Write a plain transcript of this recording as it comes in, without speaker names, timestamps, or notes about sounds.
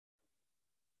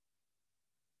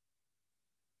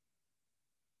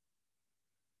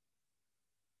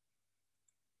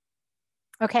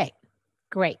Okay,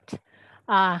 great.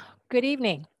 Uh, Good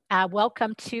evening.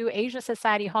 Welcome to Asia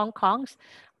Society Hong Kong's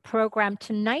program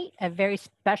tonight, a very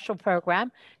special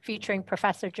program featuring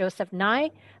Professor Joseph Nye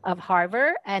of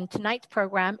Harvard. And tonight's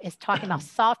program is talking about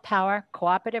soft power,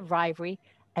 cooperative rivalry,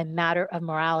 and matter of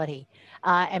morality.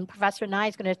 And Professor Nye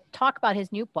is going to talk about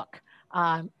his new book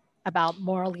about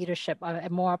moral leadership and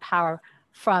moral power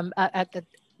from,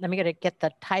 let me get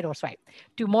the titles right.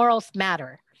 Do Morals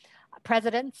Matter?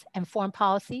 Presidents and Foreign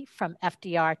Policy from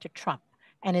FDR to Trump.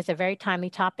 And it's a very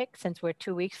timely topic since we're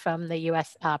 2 weeks from the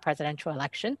US presidential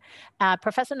election.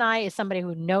 Professor Nye is somebody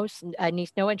who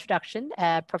needs no introduction,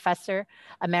 Professor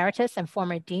Emeritus and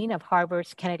former Dean of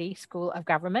Harvard's Kennedy School of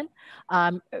Government.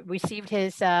 Received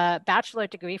his bachelor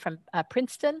degree from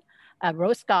Princeton,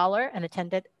 Rhodes Scholar, and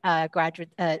attended graduate,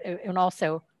 and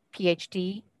also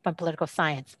PhD from political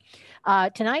science.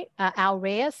 Tonight, Al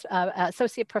Reyes,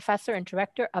 Associate Professor and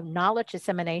Director of Knowledge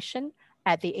Dissemination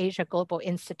at the Asia Global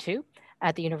Institute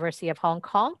at the University of Hong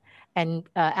Kong. And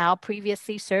Al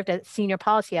previously served as Senior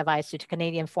Policy Advisor to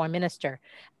Canadian Foreign Minister.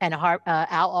 And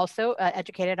Al also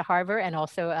educated at Harvard and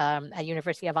also at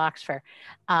University of Oxford.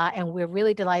 And we're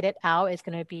really delighted Al is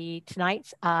going to be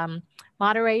tonight's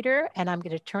moderator. And I'm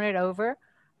going to turn it over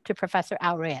to Professor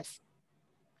Al Reyes.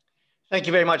 Thank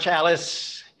you very much,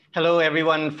 Alice. Hello,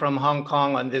 everyone from Hong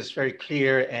Kong on this very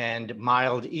clear and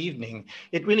mild evening.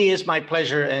 It really is my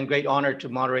pleasure and great honor to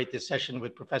moderate this session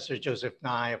with Professor Joseph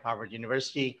Nye of Harvard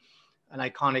University, an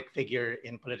iconic figure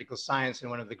in political science and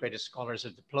one of the greatest scholars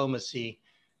of diplomacy.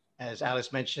 As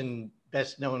Alice mentioned,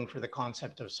 best known for the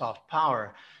concept of soft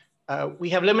power. We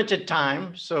have limited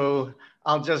time, so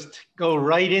I'll just go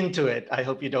right into it. I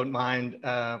hope you don't mind,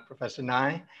 Professor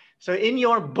Nye. So in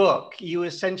your book, you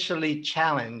essentially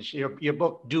challenge, your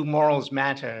book, Do Morals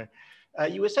Matter?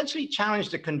 You essentially challenge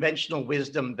the conventional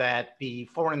wisdom that the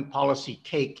foreign policy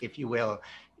cake, if you will,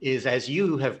 is, as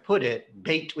you have put it,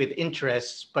 baked with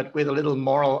interests, but with a little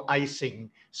moral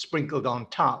icing sprinkled on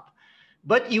top.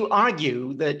 But you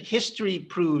argue that history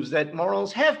proves that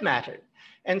morals have mattered,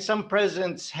 and some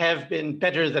presidents have been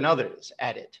better than others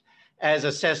at it, as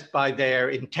assessed by their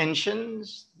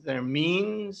intentions, their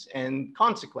means, and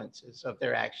consequences of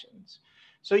their actions.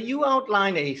 So you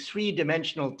outline a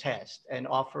three-dimensional test and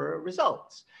offer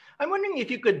results. I'm wondering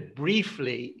if you could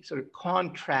briefly sort of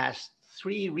contrast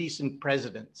three recent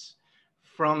presidents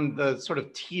from the sort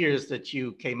of tiers that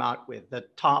you came out with, the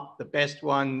top, the best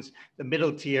ones, the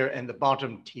middle tier, and the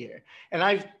bottom tier. And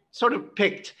I've sort of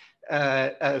picked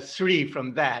three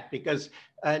from that because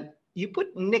you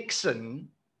put Nixon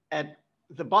at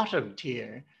the bottom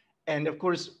tier. And of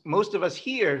course, most of us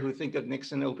here who think of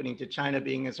Nixon opening to China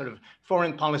being a sort of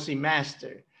foreign policy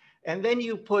master. And then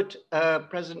you put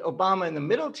President Obama in the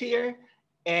middle tier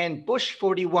and Bush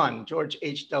 41, George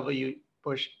H.W.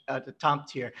 Bush at the top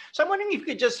tier. So I'm wondering if you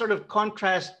could just sort of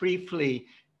contrast briefly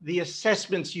the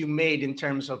assessments you made in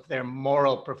terms of their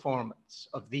moral performance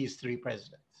of these three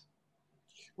presidents.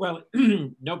 Well,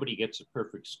 nobody gets a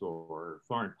perfect score.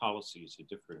 Foreign policy is a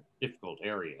difficult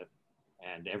area,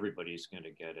 and everybody's going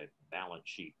to get a balance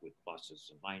sheet with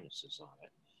pluses and minuses on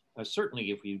it.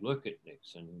 Certainly, if you look at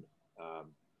Nixon,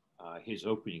 his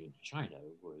opening into China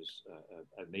was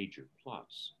a major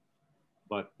plus.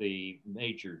 But the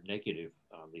major negative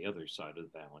on the other side of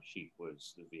the balance sheet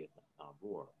was the Vietnam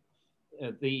War.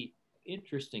 The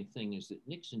interesting thing is that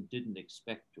Nixon didn't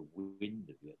expect to win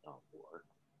the Vietnam War.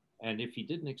 And if he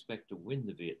didn't expect to win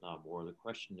the Vietnam War, the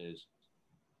question is,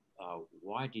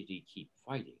 why did he keep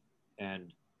fighting?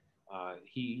 And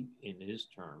he, in his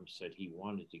terms, said he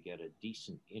wanted to get a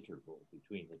decent interval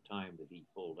between the time that he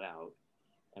pulled out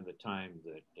and the time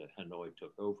that Hanoi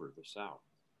took over the South.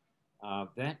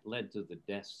 That led to the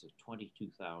deaths of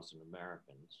 22,000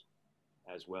 Americans,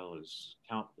 as well as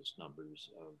countless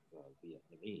numbers of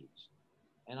Vietnamese.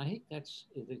 And I think that's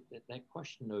that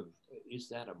question of, is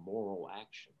that a moral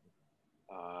action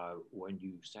when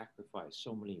you sacrifice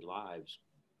so many lives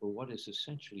for what is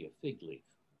essentially a fig leaf?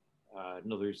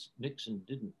 In other words, Nixon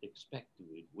didn't expect to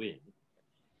win.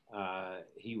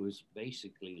 He was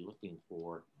basically looking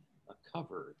for a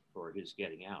cover for his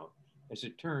getting out. As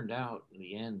it turned out, in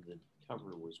the end, the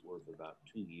cover was worth about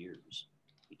 2 years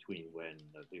between when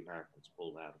the Americans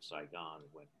pulled out of Saigon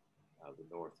and when the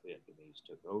North Vietnamese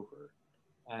took over.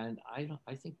 And I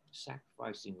think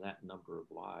sacrificing that number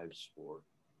of lives for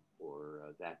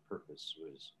that purpose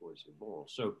was immoral.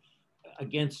 So,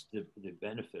 against the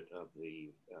benefit of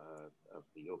the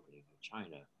opening of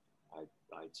China,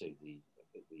 I'd say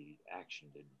the action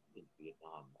in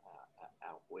Vietnam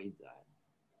outweighed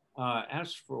that.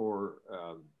 As for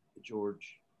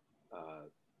George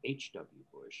H.W.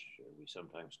 Bush, we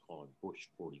sometimes call him Bush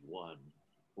 41.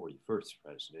 41st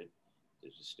president, to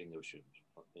distinguish him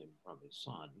from his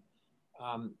son.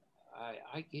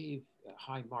 I gave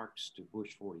high marks to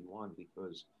Bush 41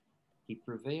 because he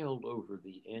prevailed over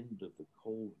the end of the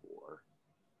Cold War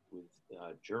with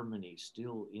Germany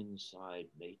still inside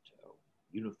NATO,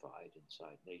 unified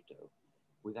inside NATO,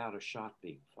 without a shot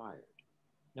being fired.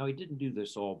 Now, he didn't do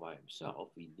this all by himself.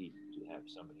 He needed to have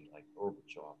somebody like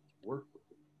Gorbachev to work with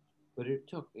him. But it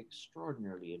took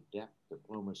extraordinarily adept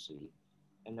diplomacy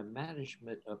and a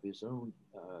management of his own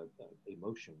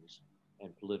emotions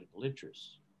and political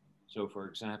interests. So, for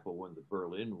example, when the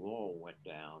Berlin Wall went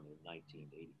down in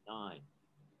 1989,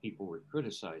 people were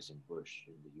criticizing Bush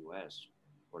in the US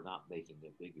for not making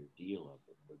a bigger deal of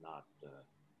it, for not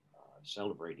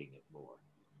celebrating it more.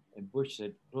 And Bush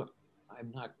said, look,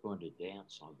 I'm not going to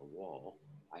dance on the wall.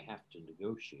 I have to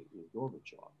negotiate with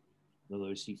Gorbachev. In other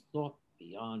words, he thought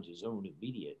beyond his own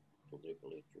immediate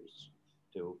political interests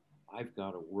to, I've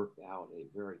got to work out a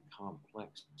very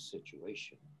complex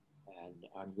situation, and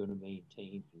I'm going to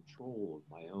maintain control of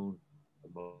my own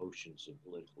emotions and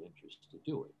political interests to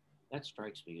do it. That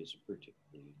strikes me as a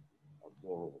particularly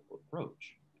moral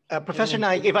approach. Professor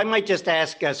Nye, if I might just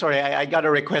ask, sorry, I got a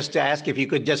request to ask if you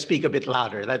could just speak a bit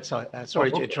louder. That's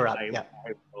sorry to interrupt.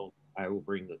 I will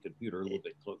bring the computer a little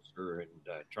bit closer and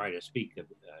try to speak.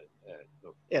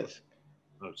 Yes.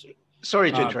 Closer.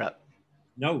 Sorry to interrupt.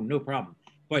 No problem.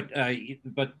 But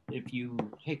if you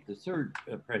take the third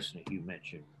president you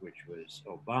mentioned, which was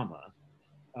Obama,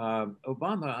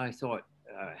 Obama, I thought,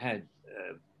 had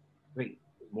great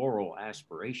moral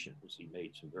aspirations. He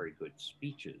made some very good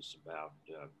speeches about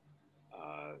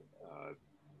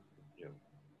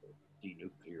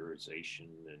denuclearization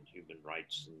and human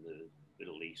rights in the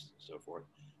Middle East and so forth.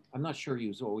 I'm not sure he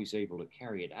was always able to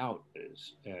carry it out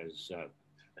as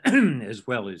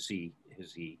well as he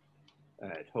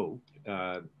had hoped.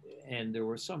 And there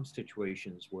were some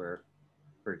situations where,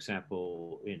 for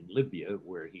example, in Libya,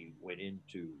 where he went in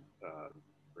to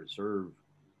preserve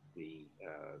the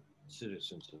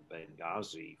citizens of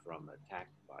Benghazi from attack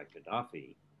by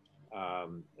Gaddafi,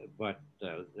 but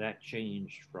that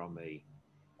changed from a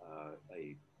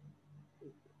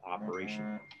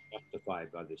operation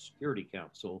justified by the Security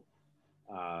Council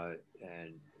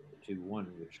and to one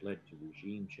which led to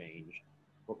regime change,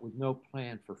 but with no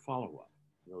plan for follow-up.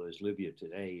 You know, as Libya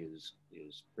today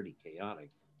is pretty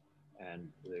chaotic, and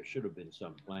there should have been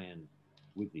some plan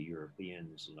with the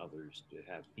Europeans and others to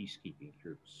have peacekeeping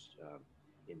troops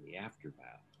in the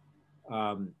aftermath.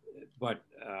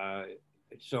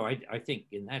 So I think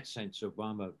in that sense,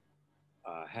 Obama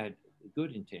had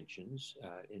good intentions.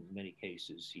 In many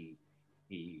cases, he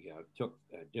took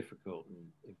difficult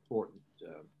and important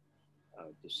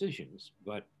decisions,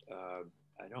 but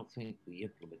I don't think the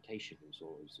implementation was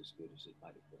always as good as it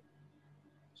might have been.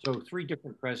 So 3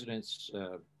 different presidents,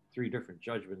 3 different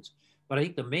judgments. But I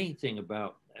think the main thing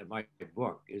about my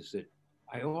book is that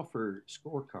I offer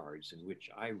scorecards in which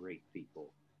I rate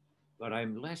people, but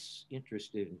I'm less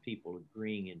interested in people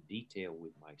agreeing in detail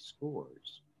with my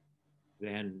scores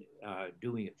than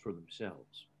doing it for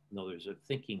themselves. In other words, of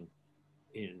thinking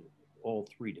in all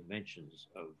 3 dimensions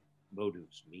of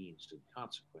motives, means, and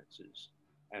consequences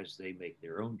as they make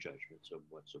their own judgments of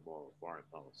what's a moral foreign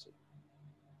policy.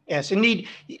 Yes, indeed.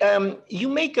 You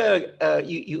make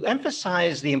you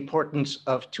emphasize the importance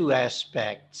of 2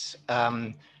 aspects: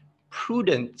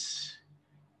 prudence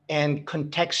and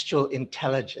contextual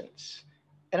intelligence.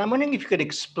 And I'm wondering if you could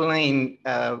explain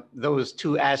those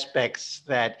 2 aspects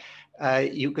that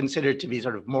you consider to be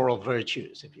sort of moral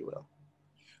virtues, if you will.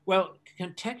 Well,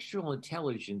 contextual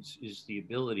intelligence is the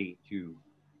ability to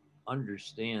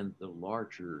understand the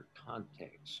larger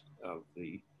context of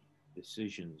the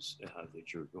decisions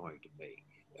that you're going to make.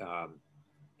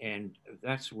 And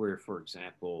that's where, for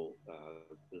example,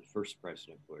 the first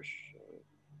President Bush,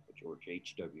 George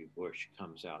H.W. Bush,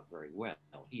 comes out very well.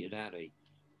 He had had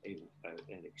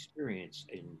an experience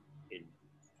in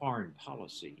foreign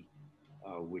policy,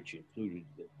 which included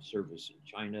service in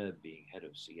China, being head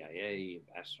of CIA,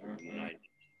 ambassador to the United States.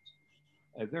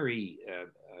 A very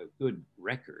good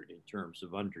record in terms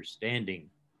of understanding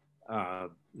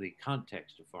the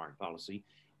context of foreign policy.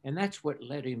 And that's what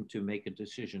led him to make a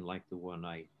decision like the one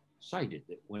I cited,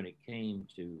 that when it came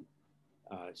to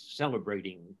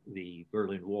celebrating the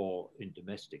Berlin Wall in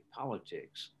domestic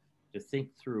politics, to think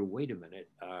through, wait a minute,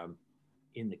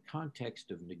 in the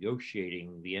context of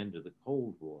negotiating the end of the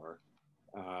Cold War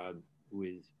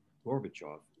with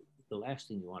Gorbachev, the last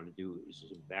thing you want to do is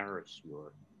embarrass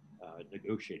your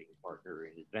negotiating partner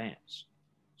in advance.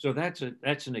 So that's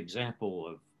an example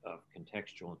of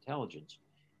contextual intelligence.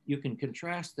 You can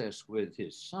contrast this with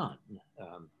his son,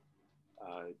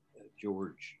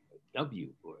 George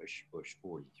W. Bush, Bush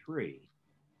 43,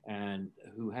 and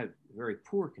who had very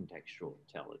poor contextual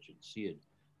intelligence. He had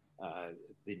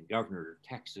been governor of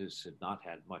Texas, had not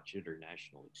had much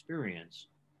international experience,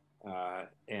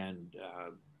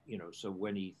 so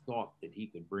when he thought that he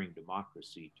could bring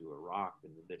democracy to Iraq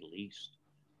and the Middle East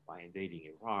by invading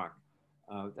Iraq,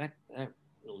 that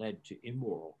led to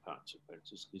immoral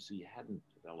consequences because he hadn't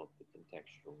developed the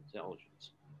contextual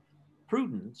intelligence.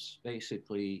 Prudence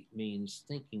basically means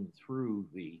thinking through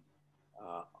the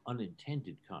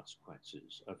unintended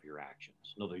consequences of your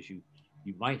actions. In other words, you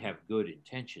might have good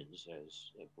intentions,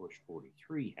 as Bush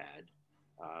 43 had,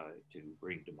 to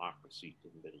bring democracy to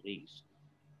the Middle East.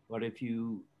 But if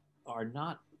you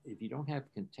don't have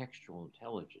contextual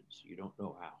intelligence, you don't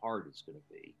know how hard it's going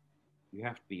to be. You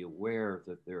have to be aware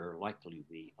that there are likely to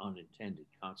be unintended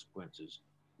consequences,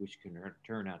 which can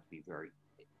turn out to be very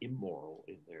immoral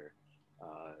in their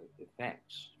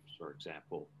effects. For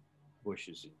example,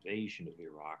 Bush's invasion of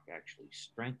Iraq actually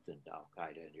strengthened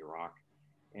al-Qaeda in Iraq,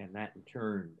 and that in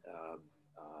turn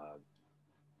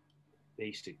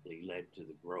basically led to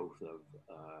the growth of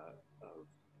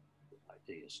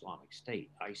the Islamic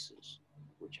State, ISIS,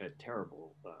 which had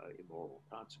terrible immoral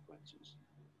consequences.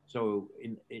 So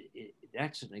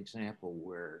that's an example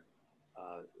where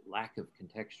lack of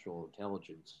contextual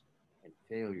intelligence and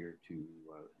failure to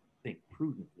think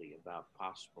prudently about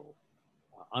possible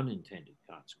unintended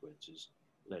consequences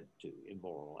led to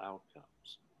immoral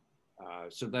outcomes.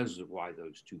 So those are why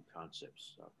those two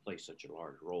concepts play such a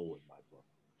large role in my book.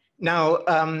 Now,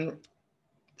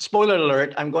 spoiler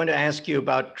alert, I'm going to ask you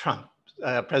about Trump,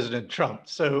 President Trump.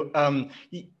 So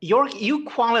you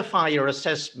qualify your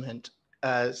assessment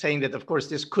saying that, of course,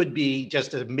 this could be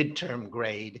just a midterm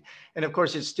grade. And of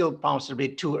course, it's still possibly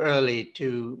too early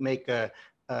to make a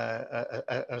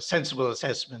sensible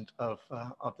assessment of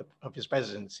his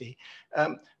presidency.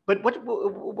 But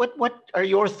what are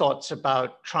your thoughts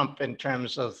about Trump in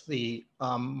terms of the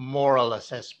moral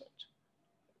assessment?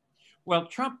 Well,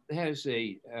 Trump has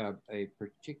a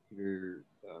particular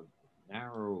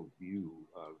narrow view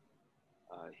of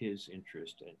his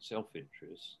interest and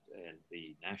self-interest and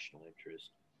the national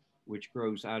interest, which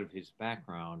grows out of his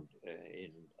background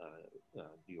in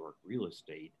New York real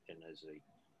estate and as a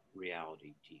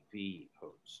reality TV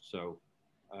host. So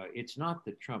it's not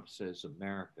that Trump says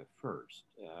America first.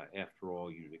 After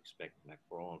all, you'd expect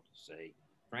Macron to say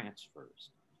France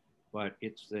first. But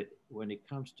it's that when it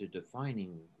comes to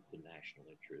defining the national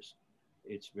interest,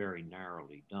 it's very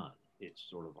narrowly done. It's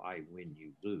sort of I win,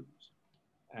 you lose.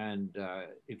 And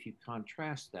if you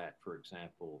contrast that, for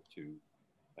example, to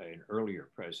an earlier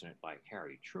president like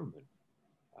Harry Truman,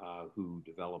 who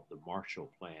developed the Marshall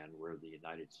Plan, where the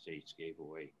United States gave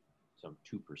away some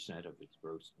 2% of its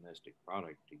gross domestic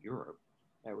product to Europe,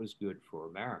 that was good for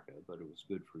America, but it was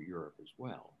good for Europe as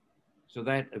well. So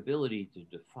that ability to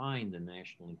define the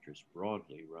national interest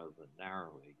broadly rather than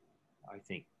narrowly, I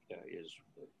think is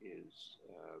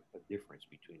a difference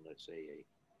between, let's say, a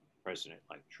president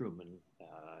like Truman,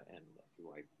 and who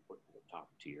I put in the top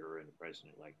tier, and a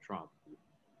president like Trump, who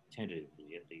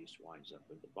tentatively at least winds up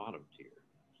in the bottom tier.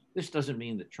 This doesn't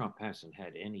mean that Trump hasn't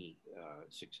had any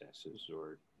successes,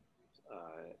 or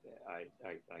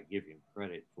I give him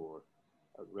credit for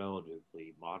a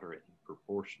relatively moderate and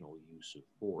proportional use of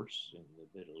force in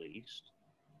the Middle East.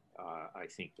 I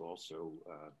think also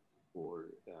for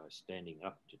standing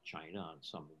up to China on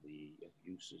some of the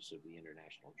abuses of the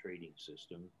international trading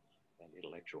system and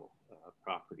intellectual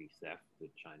property theft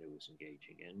that China was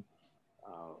engaging in,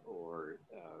 or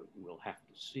we'll have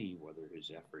to see whether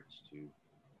his efforts to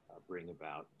bring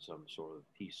about some sort of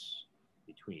peace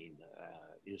between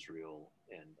Israel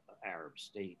and Arab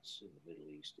states in the Middle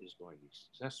East is going to be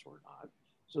successful or not.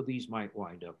 So these might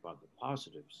wind up on the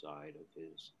positive side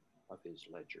of his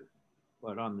ledger.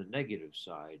 But on the negative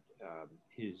side,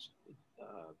 his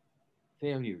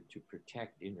failure to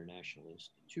protect international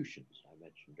institutions. I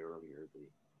mentioned earlier the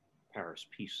Paris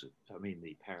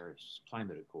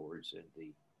Climate Accords and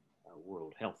the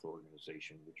World Health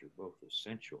Organization, which are both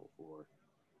essential for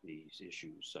these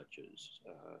issues such as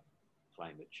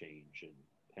climate change and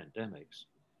pandemics.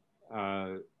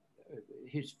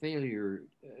 His failure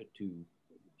to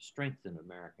strengthen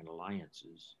American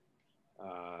alliances,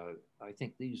 I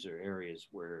think these are areas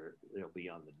where they'll be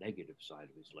on the negative side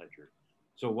of his ledger.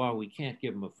 So while we can't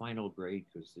give him a final grade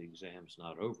because the exam's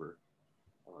not over,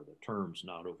 or the term's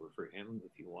not over for him,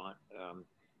 if you want,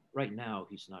 right now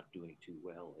he's not doing too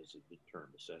well as a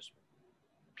midterm assessment.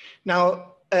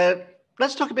 Now,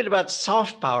 let's talk a bit about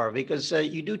soft power, because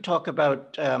you do talk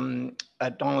about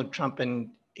Donald Trump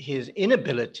and his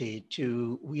inability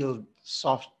to wield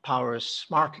soft power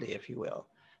smartly, if you will.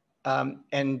 I'm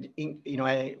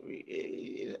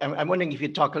wondering if you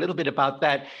talk a little bit about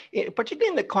that, particularly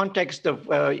in the context of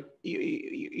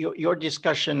your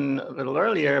discussion a little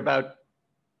earlier about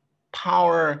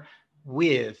power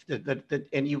with,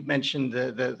 and you've mentioned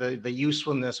the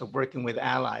usefulness of working with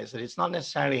allies, that it's not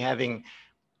necessarily having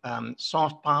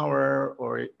soft power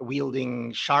or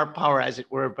wielding sharp power, as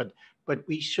it were, but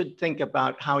we should think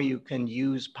about how you can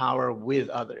use power with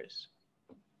others.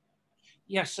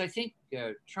 Yes, I think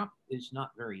Trump is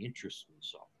not very interested in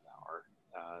soft power.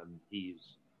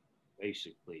 He's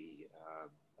basically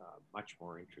much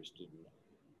more interested in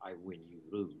I win, you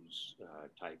lose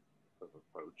type of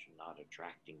approach, and not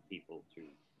attracting people to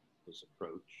his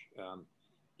approach.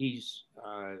 His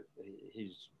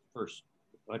first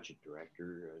budget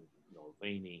director,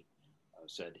 Mulvaney,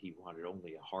 said he wanted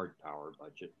only a hard power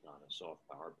budget, not a soft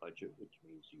power budget, which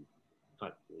means you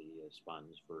cut the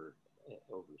funds for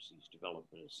overseas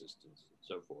development assistance and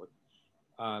so forth.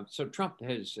 So Trump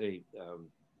has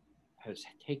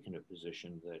taken a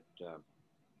position that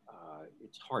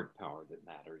it's hard power that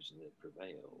matters and that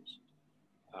prevails.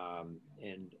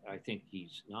 And I think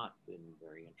he's not been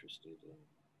very interested in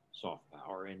soft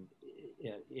power. And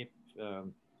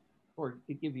or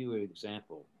to give you an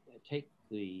example, take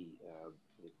the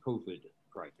COVID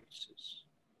crisis,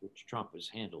 which Trump has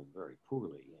handled very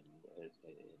poorly, and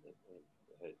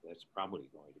that's probably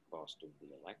going to cost him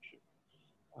the election.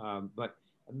 But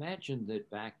imagine that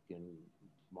back in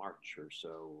March or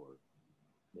so, or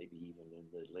maybe even in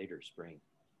the later spring,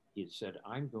 he had said,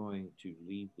 I'm going to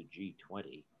lead the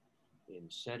G20 in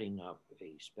setting up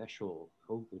a special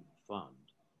COVID fund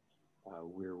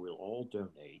where we'll all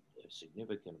donate a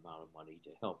significant amount of money to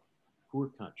help poor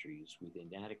countries with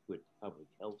inadequate public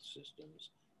health systems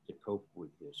to cope with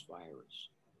this virus.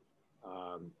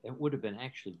 It would have been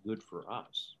actually good for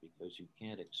us, because you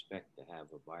can't expect to have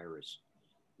a virus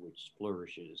which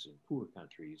flourishes in poor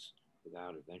countries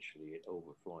without eventually it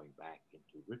overflowing back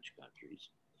into rich countries.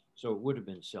 So it would have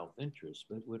been self-interest,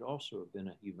 but it would also have been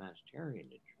a humanitarian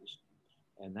interest.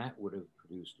 And that would have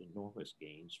produced enormous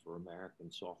gains for American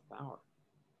soft power.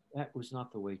 That was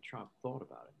not the way Trump thought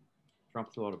about it.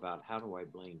 Trump thought about, how do I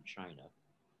blame China,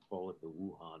 call it the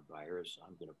Wuhan virus,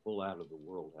 I'm going to pull out of the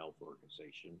World Health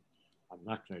Organization, I'm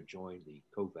not going to join the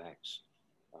COVAX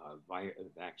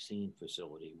vaccine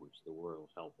facility, which the World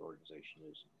Health Organization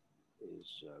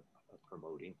is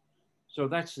promoting. So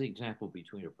that's the example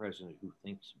between a president who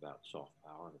thinks about soft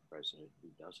power and a president who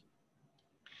doesn't.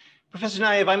 Professor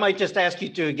Nye, if I might just ask you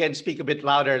to again speak a bit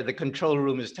louder. The control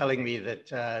room is telling me that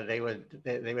they would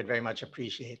very much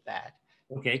appreciate that.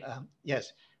 Okay.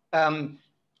 Yes.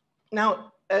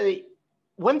 Now,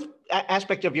 one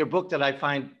aspect of your book that I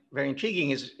find very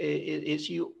intriguing is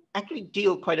you actually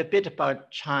deal quite a bit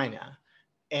about China.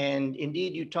 And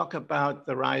indeed, you talk about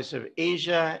the rise of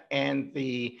Asia and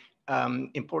the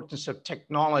importance of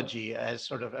technology as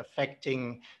sort of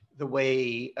affecting the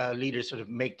way leaders sort of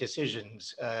make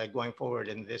decisions going forward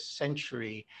in this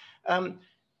century.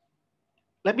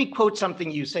 Let me quote something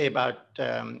you say about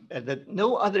that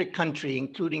no other country,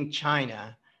 including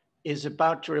China, is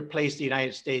about to replace the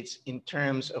United States in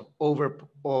terms of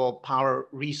overall power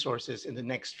resources in the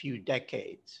next few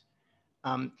decades.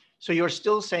 So you're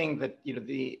still saying that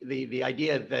the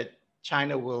idea that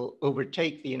China will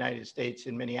overtake the United States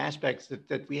in many aspects,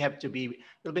 that we have to be a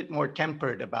little bit more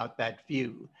tempered about that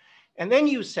view. And then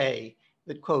you say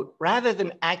that, quote, rather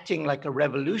than acting like a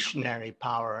revolutionary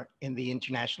power in the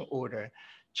international order,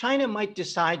 China might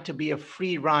decide to be a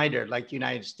free rider like the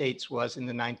United States was in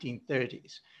the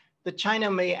 1930s. That China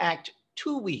may act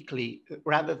too weakly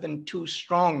rather than too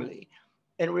strongly,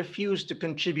 and refuse to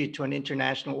contribute to an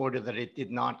international order that it did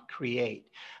not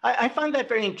create. I find that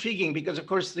very intriguing because, of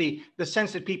course, the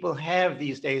sense that people have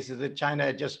these days is that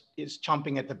China just is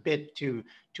chomping at the bit to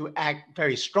act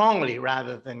very strongly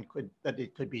rather than that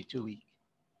it could be too weak.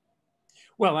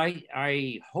 Well,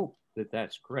 I hope that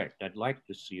that's correct. I'd like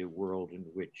to see a world in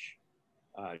which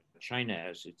China,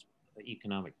 as its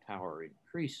economic power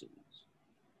increases,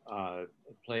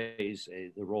 plays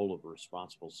the role of a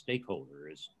responsible stakeholder,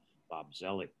 as Bob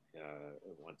Zoellick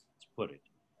once put it.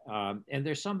 And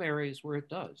there's some areas where it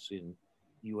does. In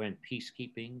UN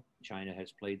peacekeeping, China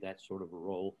has played that sort of a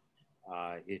role.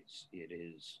 It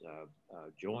is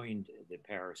joined the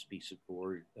Paris Peace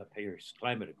Accord, Paris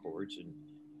Climate Accords,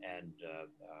 and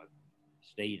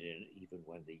stayed in even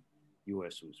when the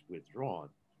U.S. was withdrawn.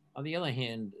 On the other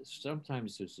hand,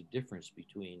 sometimes there's a difference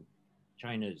between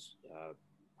China's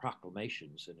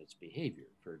proclamations and its behavior.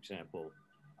 For example,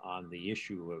 on the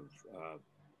issue of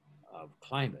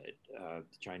climate,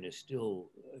 China is still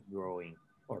growing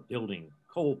or building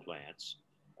coal plants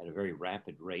at a very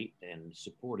rapid rate and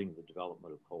supporting the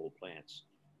development of coal plants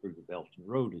through the Belt and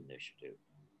Road Initiative.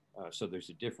 So there's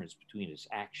a difference between its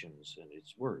actions and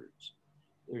its words.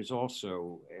 There's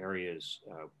also areas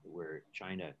where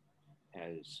China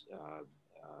has,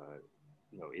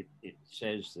 it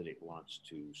says that it wants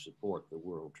to support the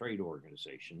World Trade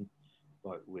Organization,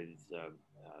 but with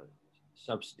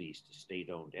subsidies to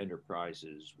state-owned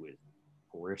enterprises, with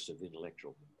coercive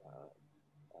intellectual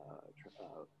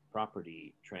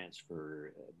property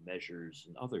transfer measures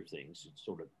and other things, it's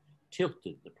sort of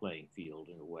tilted the playing field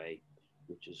in a way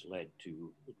which has led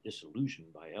to disillusion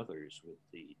by others with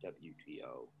the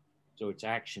WTO. So its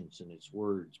actions and its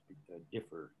words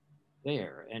differ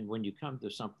there. And when you come to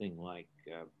something like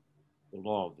the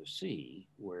law of the sea,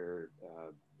 where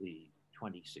the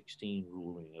 2016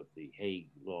 ruling of the Hague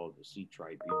Law of the Sea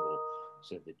Tribunal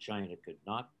said that China could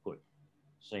not put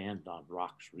sand on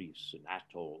rocks, reefs, and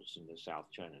atolls in the South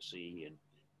China Sea and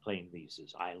claim these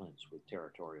as islands with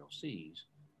territorial seas,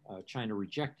 China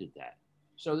rejected that.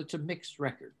 So it's a mixed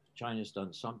record. China's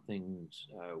done some things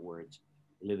where it's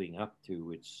living up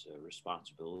to its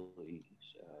responsibilities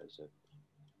as a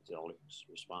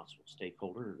responsible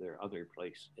stakeholder. There are other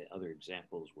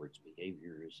examples where its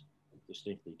behavior is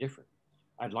distinctly different.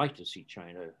 I'd like to see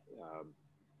China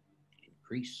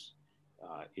increase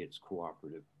its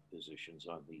cooperative positions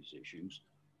on these issues.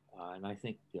 And I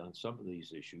think on some of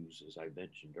these issues, as I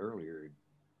mentioned earlier,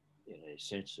 in a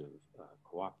sense of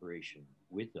cooperation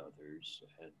with others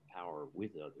and power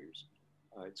with others,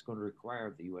 it's going to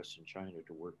require the U.S. and China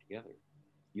to work together.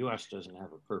 The U.S. doesn't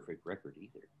have a perfect record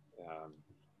either,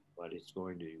 but it's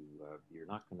going to, you're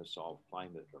not going to solve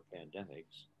climate or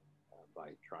pandemics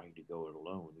by trying to go it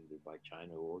alone, either by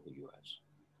China or the U.S.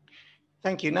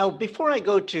 Thank you. Now, before I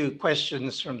go to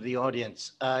questions from the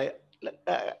audience,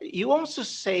 you also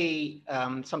say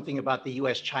something about the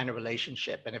US-China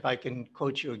relationship. And if I can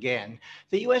quote you again,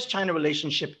 the US-China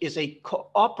relationship is a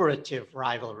cooperative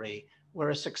rivalry where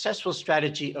a successful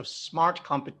strategy of smart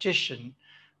competition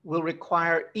will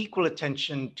require equal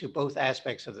attention to both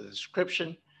aspects of the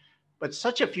description. But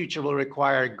such a future will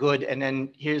require good, and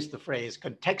then here's the phrase,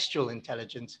 contextual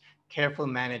intelligence, careful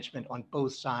management on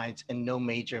both sides, and no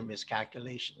major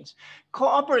miscalculations.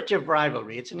 Cooperative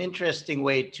rivalry, it's an interesting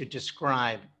way to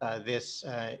describe this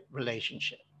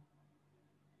relationship.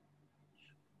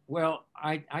 Well,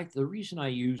 the reason I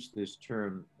use this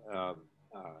term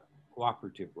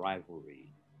cooperative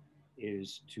rivalry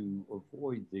is to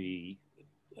avoid the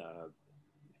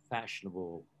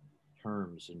fashionable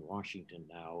terms in Washington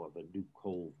now of a new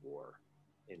Cold War,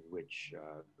 in which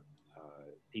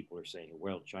people are saying,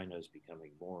 well, China is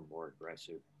becoming more and more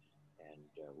aggressive,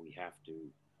 and we have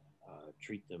to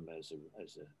treat them as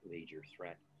a major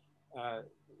threat.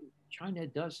 China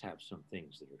does have some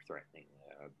things that are threatening,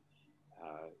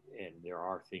 and there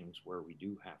are things where we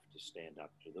do have to stand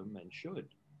up to them and should.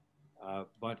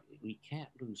 But we can't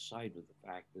lose sight of the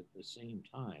fact that at the same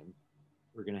time,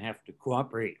 we're going to have to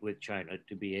cooperate with China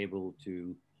to be able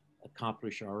to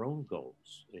accomplish our own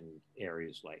goals in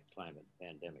areas like climate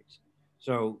pandemics.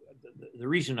 So the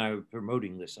reason I'm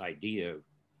promoting this idea of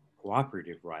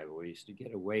cooperative rivalry is to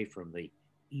get away from the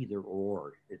either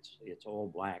or, it's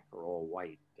all black or all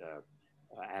white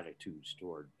attitudes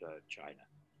toward China.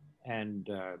 And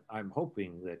I'm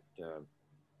hoping that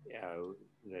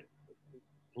that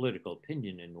political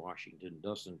opinion in Washington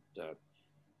doesn't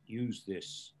use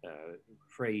this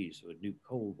phrase of a new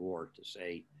Cold War to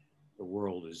say the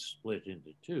world is split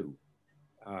into two.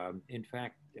 In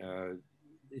fact,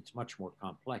 it's much more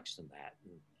complex than that.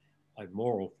 And a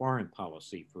moral foreign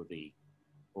policy for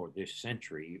this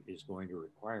century is going to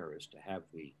require us to have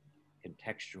the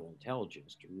contextual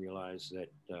intelligence to realize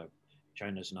that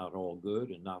China's not all good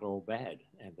and not all bad,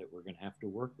 and that we're going to have to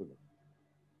work with them.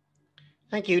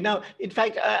 Thank you. Now, in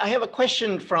fact, I have a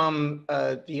question from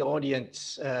the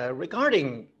audience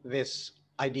regarding this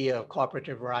idea of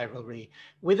cooperative rivalry.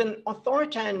 With an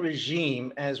authoritarian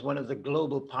regime as one of the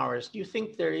global powers, do you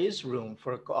think there is room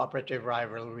for a cooperative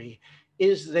rivalry?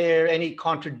 Is there any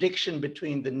contradiction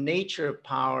between the nature of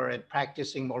power and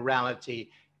practicing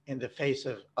morality in the face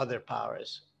of other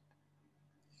powers?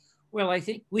 Well, I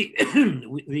think we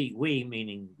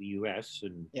meaning the US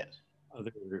and yes,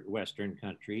 other Western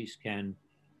countries, can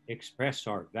express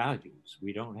our values.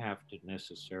 We don't have to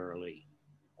necessarily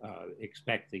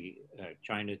expect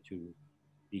China to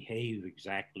behave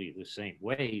exactly the same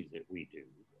way that we do.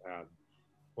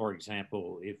 For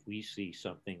example, if we see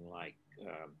something like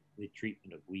the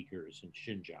treatment of Uyghurs in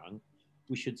Xinjiang,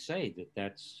 we should say that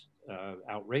that's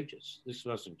outrageous. This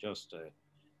wasn't just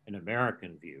an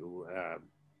American view.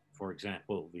 For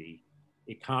example, the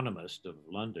Economist of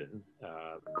London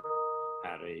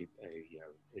had in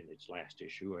its last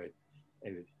issue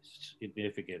a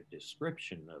significant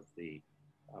description of the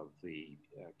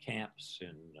camps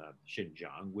in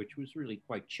Xinjiang, which was really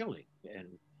quite chilling,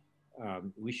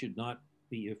 and we should not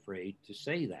be afraid to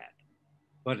say that.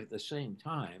 But at the same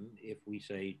time, if we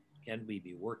say, can we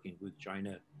be working with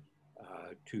China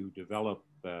to develop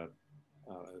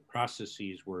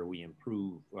processes where we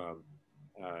improve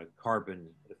carbon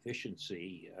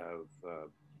efficiency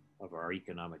of our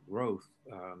economic growth,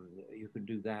 you can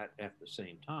do that at the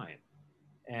same time.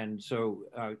 And so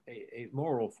a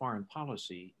moral foreign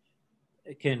policy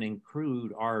can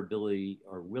include our ability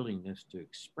or willingness to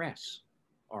express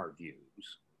our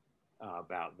views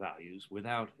about values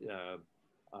without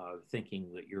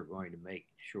thinking that you're going to make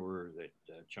sure that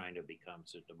China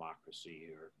becomes a democracy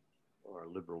or a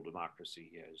liberal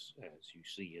democracy as you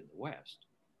see in the West.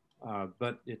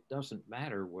 But it doesn't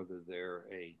matter whether they're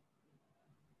a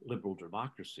liberal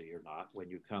democracy or not. When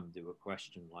you come to a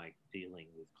question like dealing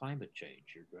with climate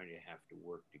change, you're going to have to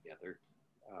work together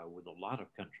with a lot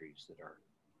of countries that are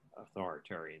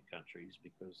authoritarian countries,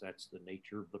 because that's the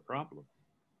nature of the problem.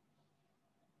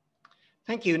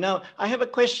 Thank you. Now, I have a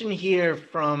question here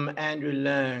from Andrew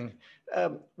Leung.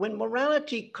 When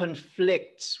morality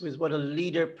conflicts with what a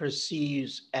leader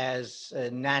perceives as a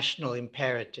national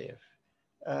imperative,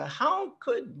 how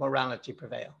could morality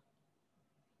prevail?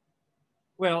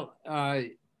 Well,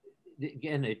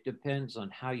 again, it depends on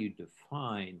how you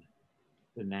define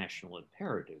the national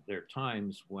imperative. There are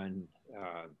times when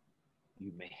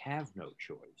you may have no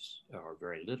choice or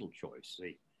very little choice.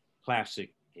 The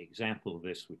classic example of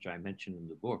this, which I mentioned in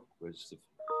the book, was the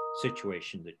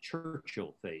situation that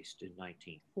Churchill faced in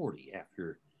 1940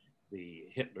 after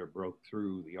Hitler broke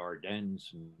through the Ardennes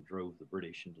and drove the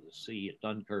British into the sea at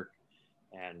Dunkirk.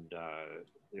 And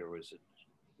there was a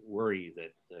worry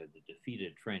that the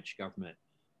defeated French government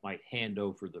might hand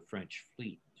over the French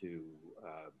fleet to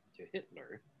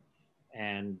Hitler.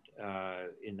 And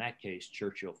in that case,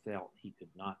 Churchill felt he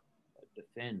could not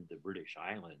defend the British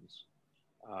islands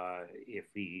if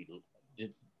he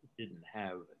didn't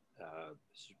have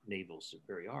naval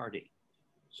superiority.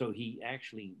 So he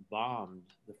actually bombed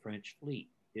the French fleet,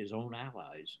 his own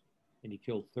allies, and he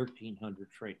killed 1,300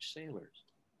 French sailors.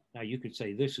 Now, you could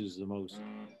say this is the most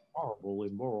horrible,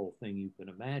 immoral thing you can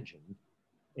imagine,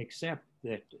 except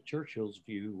that Churchill's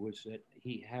view was that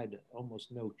he had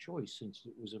almost no choice, since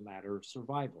it was a matter of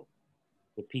survival.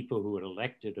 The people who had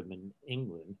elected him in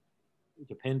England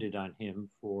depended on him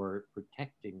for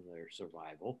protecting their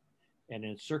survival. And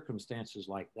in circumstances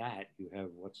like that, you have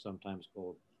what's sometimes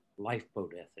called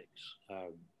lifeboat ethics.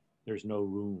 There's no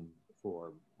room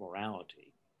for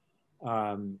morality.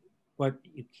 But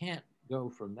you can't go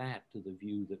from that to the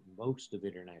view that most of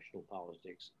international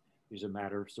politics is a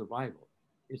matter of survival.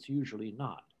 It's usually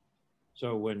not.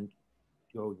 So when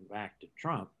going back to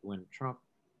Trump, when Trump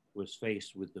was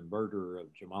faced with the murder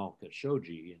of Jamal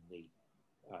Khashoggi in the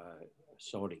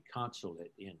Saudi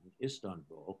consulate in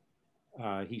Istanbul,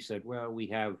 he said, well, we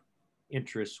have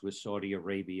interests with Saudi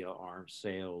Arabia, arms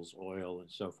sales, oil,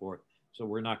 and so forth, so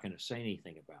we're not going to say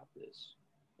anything about this.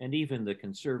 And even the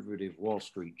conservative Wall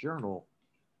Street Journal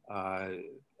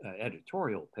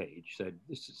editorial page said,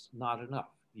 this is not enough.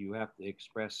 You have to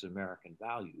express American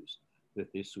values,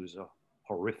 that this was a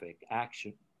horrific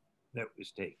action that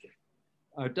was taken.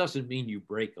 It doesn't mean you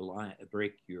break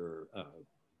your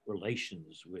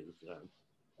relations with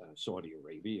Saudi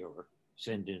Arabia or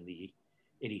send in the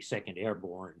 82nd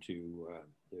Airborne to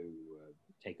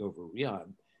take over Riyadh.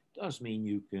 It does mean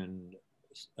you can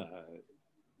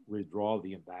withdraw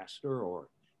the ambassador or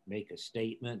make a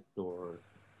statement or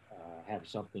have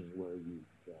something where you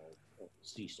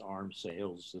cease arms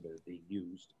sales that are being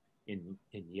used in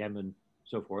Yemen,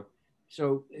 so forth.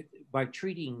 So by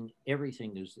treating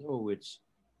everything as though it's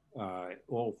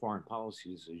all foreign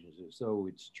policy decisions, as though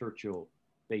it's Churchill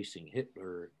facing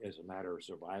Hitler as a matter of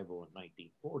survival in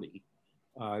 1940,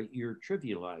 you're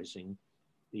trivializing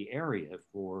the area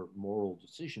for moral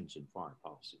decisions in foreign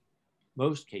policy.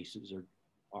 Most cases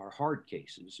are hard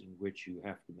cases in which you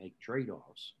have to make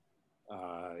trade-offs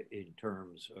in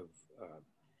terms of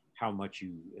how much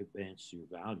you advance your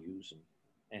values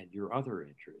and your other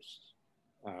interests.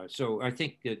 So I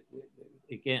think that,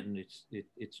 again,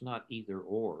 it's not either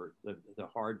or. The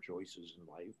hard choices in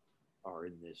life are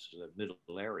in this middle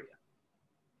area.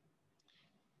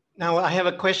 Now, I have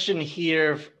a question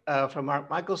here from Mark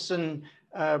Michelson.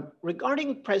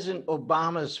 Regarding President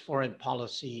Obama's foreign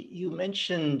policy, you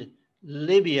mentioned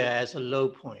Libya as a low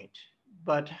point,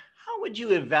 but how would you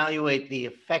evaluate the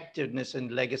effectiveness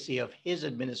and legacy of his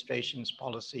administration's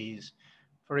policies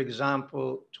for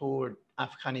example, toward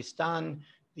Afghanistan,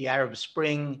 the Arab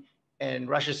Spring, and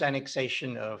Russia's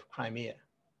annexation of Crimea?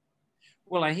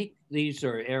 Well, I think these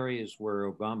are areas where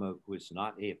Obama was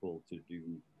not able to do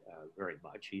very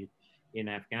much. In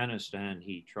Afghanistan,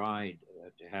 he tried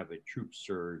to have a troop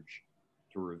surge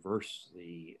to reverse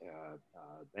the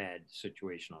bad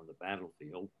situation on the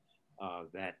battlefield.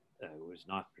 That was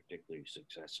not particularly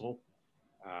successful.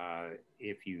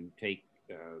 If you take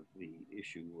the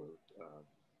issue of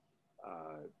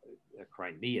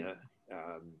Crimea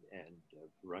and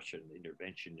Russian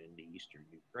intervention in the eastern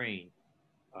Ukraine,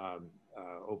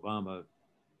 Obama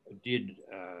did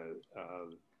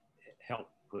help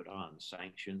put on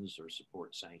sanctions or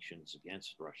support sanctions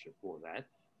against Russia for that,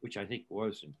 which I think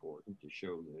was important to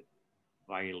show that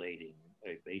violating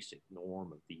a basic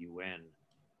norm of the UN,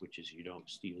 which is you don't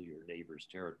steal your neighbor's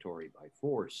territory by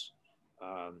force,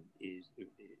 is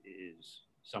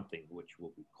something which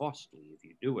will be costly if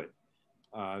you do it.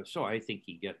 So I think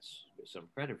he gets some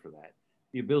credit for that.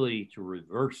 The ability to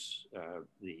reverse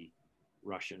the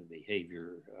Russian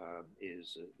behavior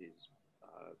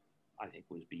I think,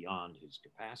 was beyond his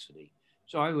capacity.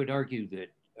 So I would argue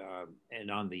that,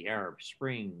 and on the Arab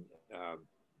Spring,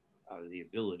 the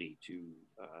ability to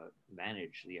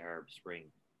manage the Arab Spring,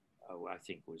 I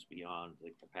think, was beyond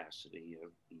the capacity of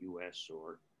the U.S.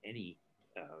 or any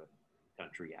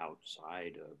country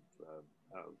outside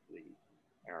of the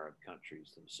Arab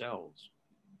countries themselves.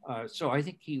 So I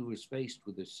think he was faced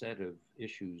with a set of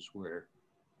issues where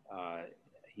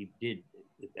he did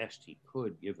the best he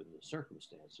could given the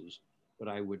circumstances, but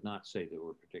I would not say there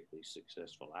were particularly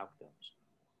successful outcomes.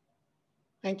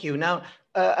 Thank you. Now,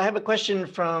 I have a question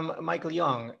from Michael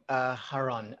Young,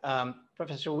 Haran.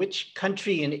 Professor, which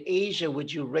country in Asia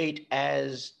would you rate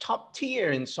as top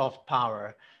tier in soft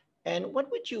power? And what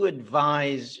would you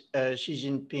advise Xi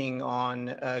Jinping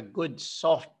on a good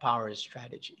soft power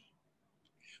strategy?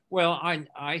 Well,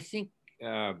 I think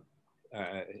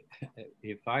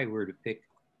if I were to pick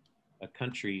a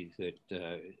country that,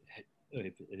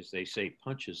 as they say,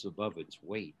 punches above its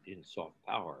weight in soft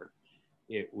power,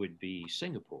 it would be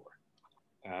Singapore.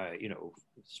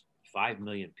 It's 5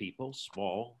 million people,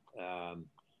 small, and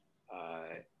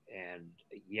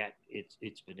yet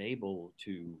it's been able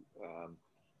to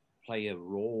play a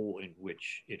role in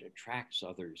which it attracts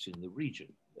others in the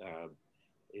region.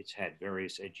 It's had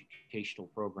various educational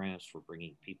programs for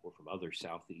bringing people from other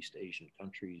Southeast Asian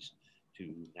countries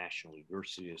to National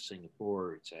University of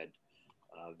Singapore. It's had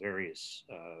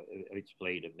it's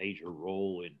played a major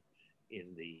role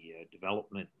in the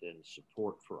development and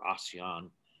support for ASEAN.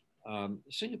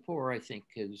 Singapore, I think,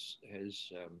 has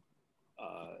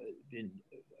been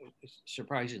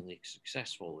surprisingly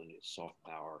successful in its soft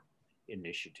power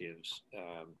initiatives,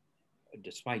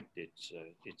 despite its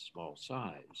small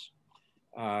size.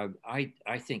 I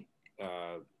think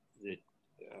that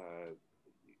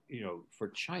for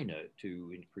China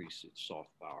to increase its soft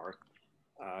power,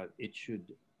 it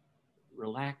should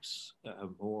relax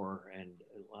more and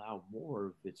allow more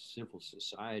of its civil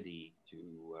society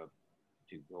to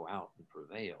go out and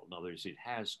prevail. In other words, it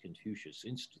has Confucius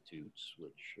Institutes,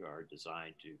 which are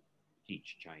designed to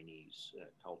teach Chinese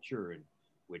culture, and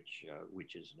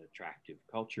which is an attractive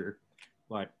culture,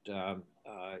 but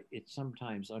it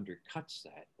sometimes undercuts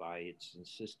that by its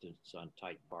insistence on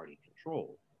tight party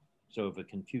control. So if a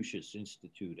Confucius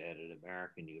Institute at an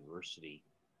American university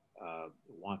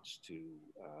wants to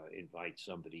invite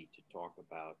somebody to talk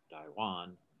about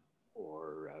Taiwan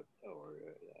or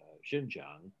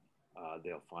Xinjiang,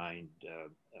 they'll find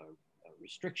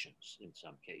restrictions in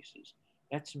some cases.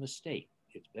 That's a mistake.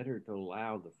 It's better to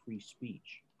allow the free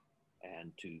speech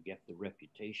and to get the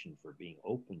reputation for being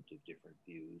open to different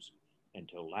views, and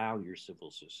to allow your civil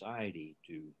society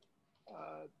to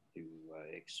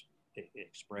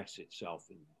express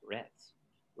itself in breadth,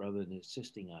 rather than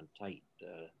insisting on tight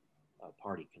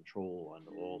party control on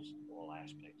all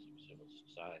aspects of civil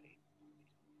society.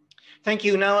 Thank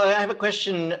you. Now, I have a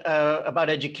question about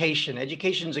education.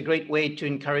 Education is a great way to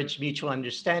encourage mutual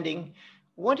understanding.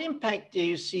 What impact do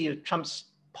you see of Trump's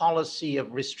policy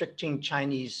of restricting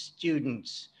Chinese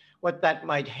students, what that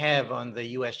might have on the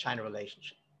U.S.-China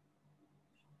relationship?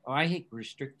 I think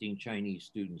restricting Chinese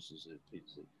students is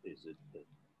a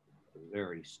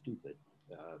very stupid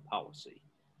policy.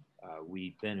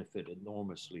 We benefit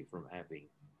enormously from having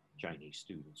Chinese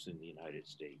students in the United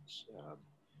States.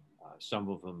 Some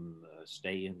of them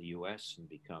stay in the U.S. and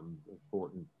become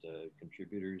important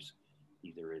contributors,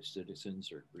 either as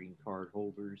citizens or green card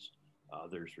holders.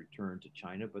 Others return to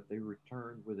China, but they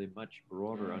return with a much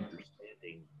broader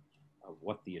understanding of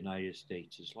what the United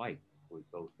States is like, with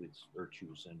both its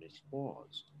virtues and its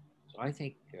flaws. So I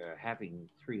think having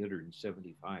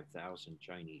 375,000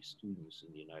 Chinese students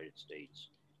in the United States,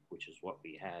 which is what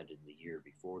we had in the year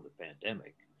before the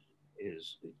pandemic,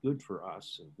 is good for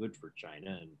us and good for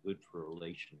China and good for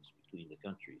relations between the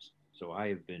countries. So I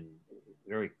have been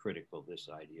very critical of this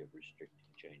idea of restricting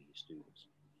Chinese students.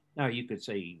 Now, you could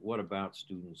say, what about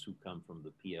students who come from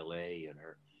the PLA and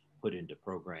are put into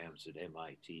programs at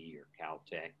MIT or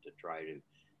Caltech to try to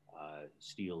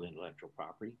steal intellectual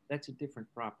property? That's a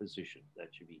different proposition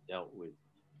that should be dealt with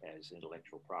as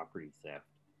intellectual property theft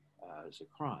as a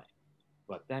crime.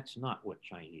 But that's not what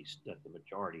the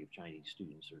majority of Chinese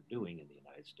students are doing in the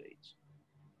United States.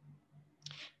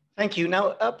 Thank you.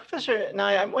 Now, Professor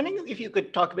Nye, I'm wondering if you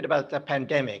could talk a bit about the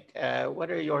pandemic.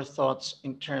 What are your thoughts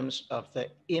in terms of the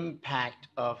impact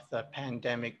of the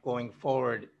pandemic going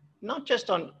forward, not just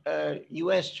on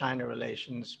U.S.-China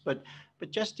relations, but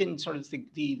just in sort of the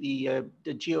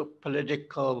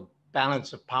geopolitical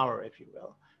balance of power, if you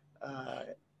will?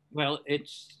 Well,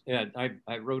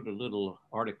 I wrote a little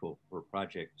article for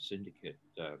Project Syndicate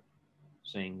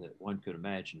saying that one could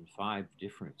imagine 5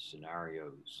 different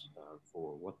scenarios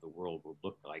for what the world will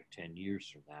look like 10 years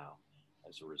from now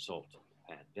as a result of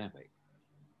the pandemic.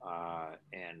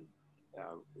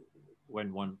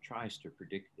 When one tries to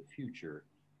predict the future,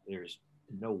 there's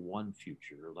no one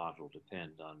future. A lot will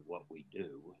depend on what we do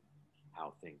and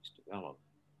how things develop.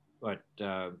 But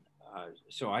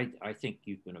so I think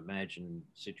you can imagine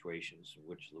situations in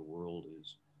which the world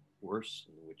is worse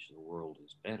and in which the world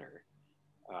is better.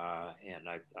 And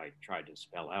I tried to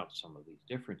spell out some of these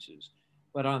differences.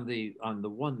 But on the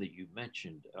one that you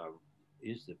mentioned,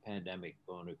 is the pandemic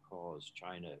going to cause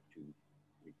China to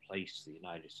replace the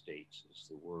United States as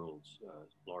the world's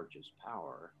largest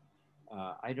power?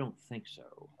 I don't think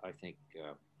so. I think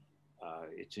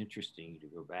it's interesting to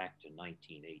go back to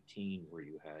 1918, where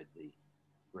you had the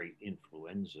great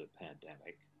influenza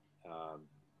pandemic,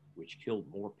 which killed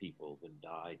more people than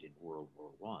died in World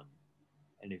War I.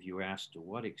 And if you ask to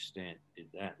what extent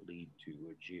did that lead to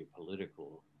a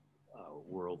geopolitical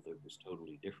world that was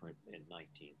totally different in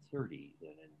 1930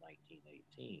 than in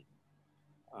 1918,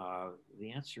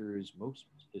 the answer is most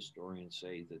historians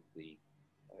say that the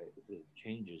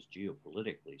changes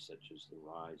geopolitically, such as the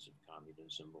rise of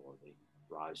communism or the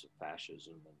rise of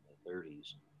fascism in the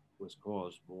 30s, was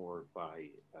caused more by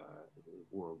the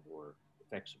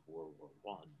effects of World War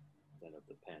I than of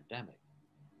the pandemic.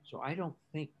 So I don't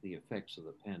think the effects of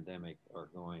the pandemic are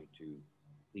going to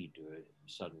lead to a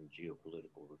sudden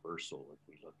geopolitical reversal if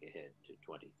we look ahead to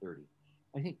 2030.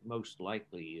 I think most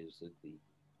likely is that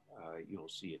you'll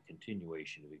see a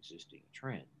continuation of existing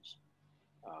trends.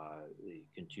 The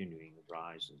continuing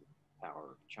rise in the power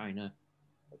of China.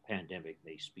 The pandemic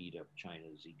may speed up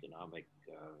China's economic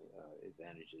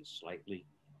advantages slightly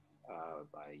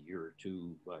by a year or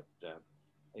two, but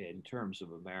in terms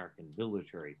of American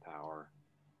military power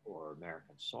or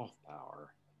American soft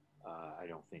power, I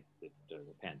don't think that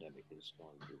the pandemic is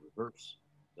going to reverse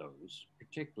those,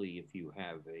 particularly if you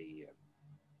have a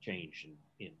change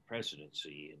in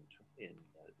presidency in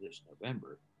this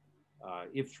November.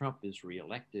 If Trump is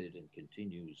reelected and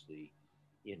continues the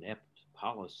inept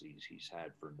policies he's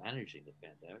had for managing the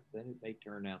pandemic, then it may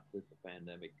turn out that the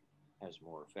pandemic has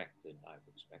more effect than I've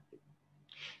expected.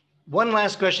 One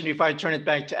last question before I turn it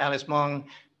back to Alice Mong.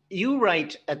 You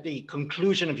write at the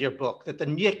conclusion of your book that the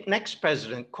next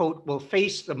president, quote, will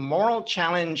face the moral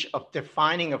challenge of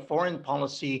defining a foreign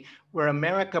policy where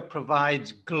America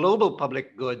provides global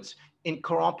public goods in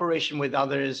cooperation with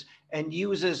others and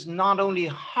uses not only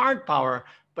hard power,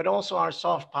 but also our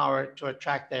soft power to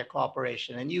attract their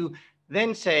cooperation. And you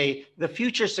then say the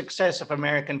future success of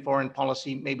American foreign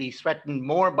policy may be threatened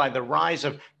more by the rise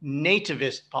of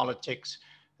nativist politics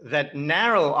that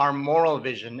narrow our moral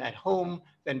vision at home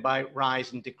than by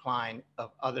rise and decline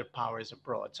of other powers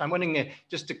abroad. So I'm wondering,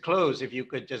 just to close, if you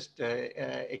could just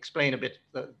explain a bit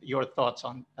your thoughts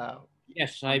on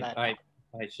yes, on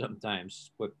I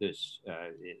sometimes put this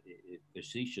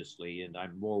facetiously, and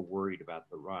I'm more worried about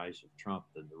the rise of Trump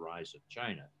than the rise of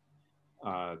China.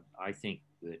 I think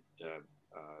that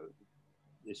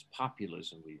this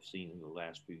populism we've seen in the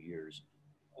last few years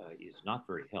is not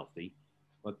very healthy.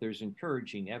 But there's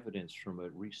encouraging evidence from a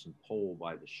recent poll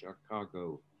by the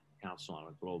Chicago Council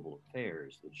on Global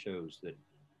Affairs that shows that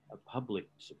a public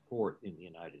support in the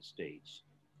United States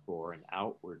for an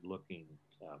outward-looking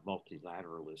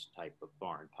multilateralist type of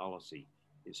foreign policy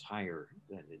is higher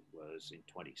than it was in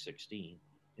 2016,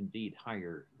 indeed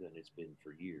higher than it's been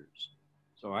for years.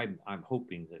 So I'm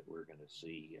hoping that we're going to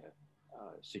see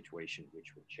a situation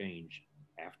which will change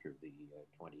after the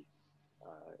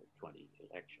 2020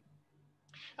 election.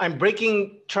 I'm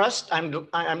breaking trust. I'm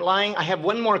lying. I have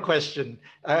one more question.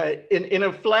 In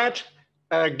a flat,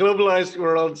 globalized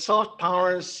world, soft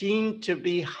powers seem to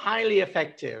be highly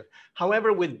effective.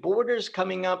 However, with borders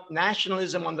coming up,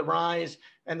 nationalism on the rise,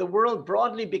 and the world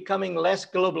broadly becoming less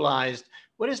globalized,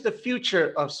 what is the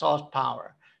future of soft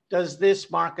power? Does this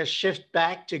mark a shift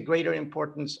back to greater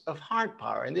importance of hard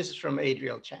power? And this is from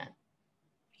Adriel Chan.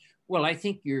 Well, I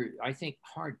think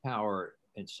hard power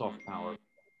and soft power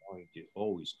are going to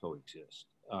always coexist.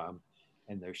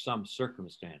 And there's some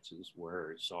circumstances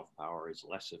where soft power is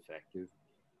less effective,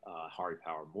 hard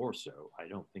power more so. I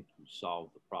don't think you solve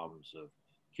the problems of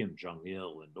Kim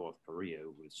Jong-il in North Korea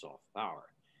with soft power.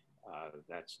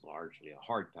 That's largely a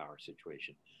hard power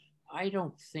situation. I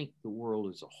don't think the world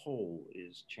as a whole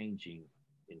is changing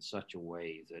in such a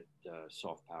way that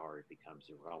soft power becomes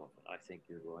irrelevant. I think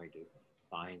you're going to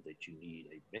find that you need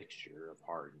a mixture of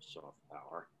hard and soft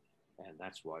power, and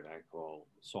that's what I call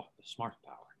smart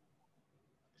power.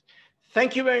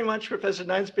 Thank you very much, Professor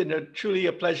Nye. It's been truly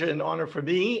a pleasure and honor for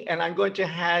me, and I'm going to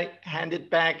hand it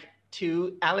back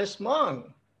to Alice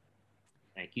Mong.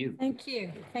 Thank you. Thank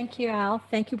you. Thank you, Al.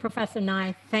 Thank you, Professor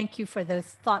Nye. Thank you for those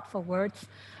thoughtful words.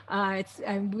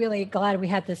 I'm really glad we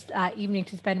had this evening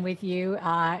to spend with you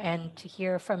and to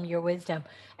hear from your wisdom.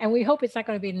 And we hope it's not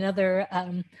going to be another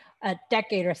a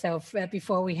decade or so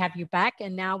before we have you back.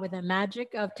 And now with the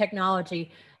magic of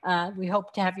technology, we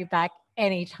hope to have you back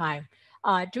anytime.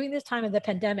 During this time of the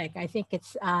pandemic, I think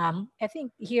it's, I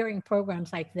think hearing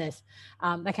programs like this,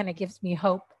 that kind of gives me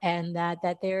hope, and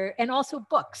and also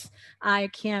books. I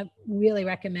can't really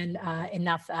recommend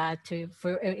enough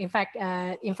in fact,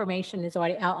 information is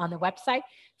already out on the website.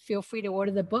 Feel free to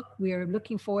order the book. We are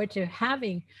looking forward to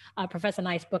having Professor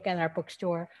Nye's book at our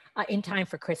bookstore in time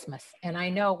for Christmas. And I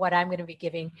know what I'm going to be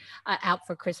giving out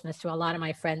for Christmas to a lot of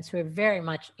my friends who are very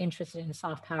much interested in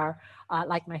soft power,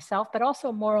 like myself, but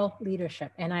also moral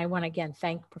leadership. And I want to again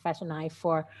thank Professor Nye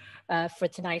for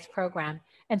tonight's program,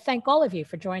 and thank all of you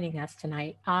for joining us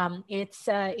tonight. It's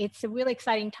a really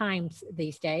exciting times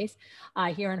these days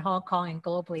here in Hong Kong and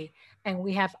globally. And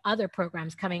we have other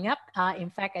programs coming up.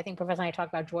 In fact, I think Professor Nye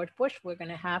talked about George Bush. We're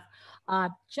going to have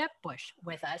Jeb Bush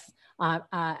with us,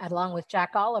 along with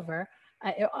Jack Oliver.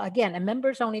 Again, a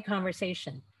members-only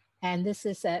conversation. And this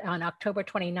is on October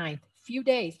 29th, few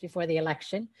days before the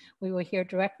election. We will hear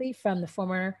directly from the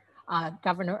former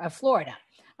governor of Florida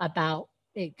about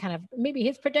kind of maybe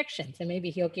his predictions, and maybe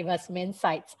he'll give us some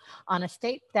insights on a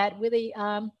state that really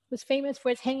was famous for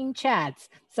its hanging chads.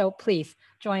 So please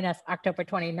join us October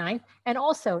 29th, and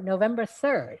also November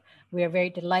 3rd. We are very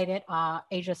delighted.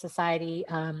 Asia Society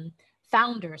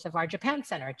founders of our Japan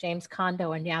Center, James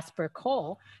Kondo and Jasper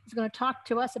Cole, is going to talk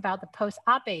to us about the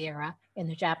post-Abe era in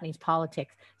the Japanese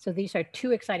politics. So these are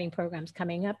two exciting programs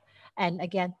coming up. And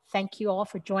again, thank you all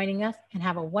for joining us, and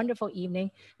have a wonderful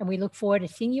evening. And we look forward to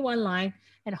seeing you online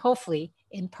and hopefully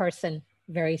in person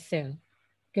very soon.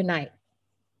 Good night.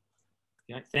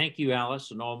 Thank you,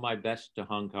 Alice, and all my best to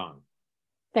Hong Kong.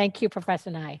 Thank you, Professor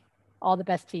Nye. All the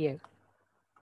best to you.